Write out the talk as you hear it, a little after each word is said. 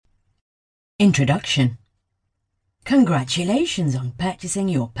Introduction. Congratulations on purchasing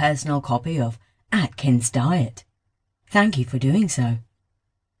your personal copy of Atkins Diet. Thank you for doing so.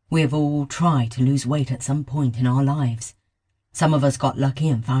 We have all tried to lose weight at some point in our lives. Some of us got lucky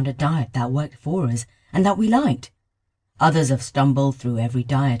and found a diet that worked for us and that we liked. Others have stumbled through every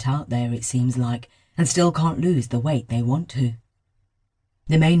diet out there, it seems like, and still can't lose the weight they want to.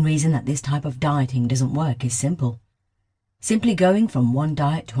 The main reason that this type of dieting doesn't work is simple. Simply going from one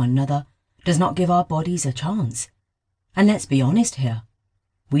diet to another does not give our bodies a chance. And let's be honest here,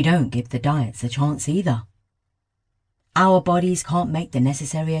 we don't give the diets a chance either. Our bodies can't make the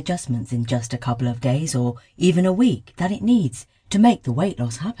necessary adjustments in just a couple of days or even a week that it needs to make the weight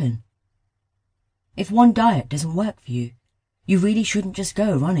loss happen. If one diet doesn't work for you, you really shouldn't just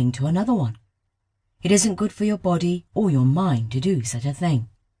go running to another one. It isn't good for your body or your mind to do such a thing.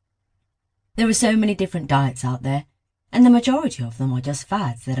 There are so many different diets out there, and the majority of them are just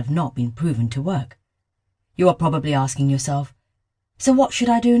fads that have not been proven to work. You are probably asking yourself, so what should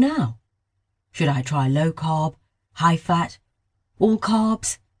I do now? Should I try low carb, high fat, all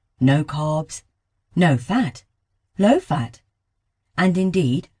carbs, no fat, low fat? And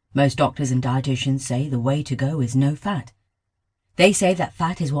indeed, most doctors and dietitians say the way to go is no fat. They say that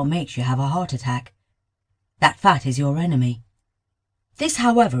fat is what makes you have a heart attack. That fat is your enemy. This,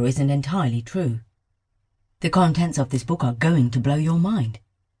 however, isn't entirely true. The contents of this book are going to blow your mind.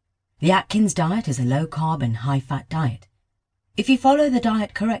 The Atkins diet is a low-carb and high-fat diet. If you follow the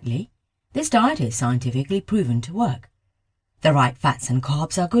diet correctly, this diet is scientifically proven to work. The right fats and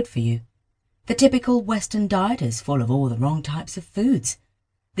carbs are good for you. The typical Western diet is full of all the wrong types of foods.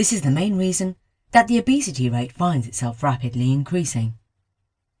 This is the main reason that the obesity rate finds itself rapidly increasing.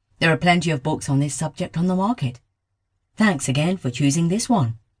 There are plenty of books on this subject on the market. Thanks again for choosing this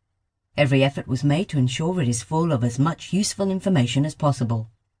one. Every effort was made to ensure it is full of as much useful information as possible.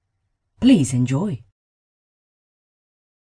 Please enjoy.